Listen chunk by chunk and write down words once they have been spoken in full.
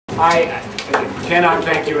I cannot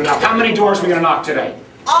thank you enough. How many doors are we going to knock today?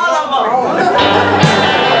 All of them!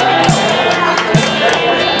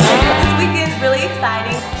 This weekend is really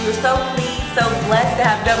exciting. We were so pleased, so blessed to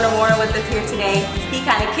have Governor Warner with us here today. He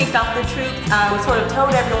kind of kicked off the troops, sort of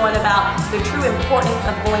told everyone about the true importance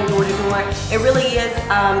of going door to door. It really is,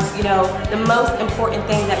 you know, the most important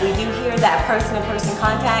thing that we do here. That person-to-person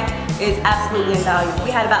contact is absolutely invaluable.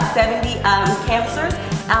 We had about 70 canvassers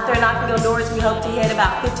out there knocking on doors. We hope to hit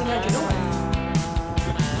about 1,500 doors.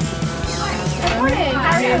 Good morning.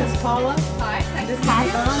 How are you? This is Paula. Hi. This is I'm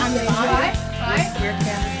Yvonne. Hi. We're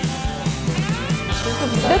Candace.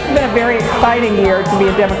 This has been a very exciting year to be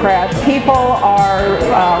a Democrat. People are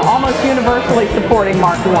almost universally supporting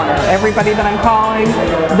Mark Warner. Everybody that I'm calling,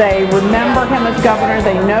 they remember him as governor.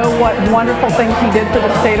 They know what wonderful things he did for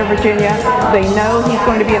the state of Virginia. They know he's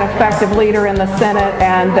going to be an effective leader in the Senate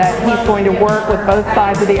and that he's going to work with both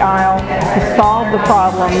sides of the aisle to solve the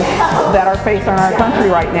problems that are facing our country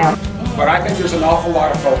right now. But I think there's an awful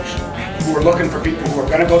lot of folks who are looking for people who are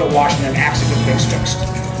going to go to Washington and actually get things fixed.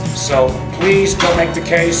 So please go make the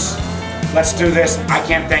case. Let's do this. I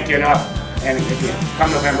can't thank you enough. And again,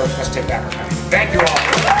 come November, let's take back our country. Thank you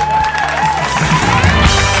all.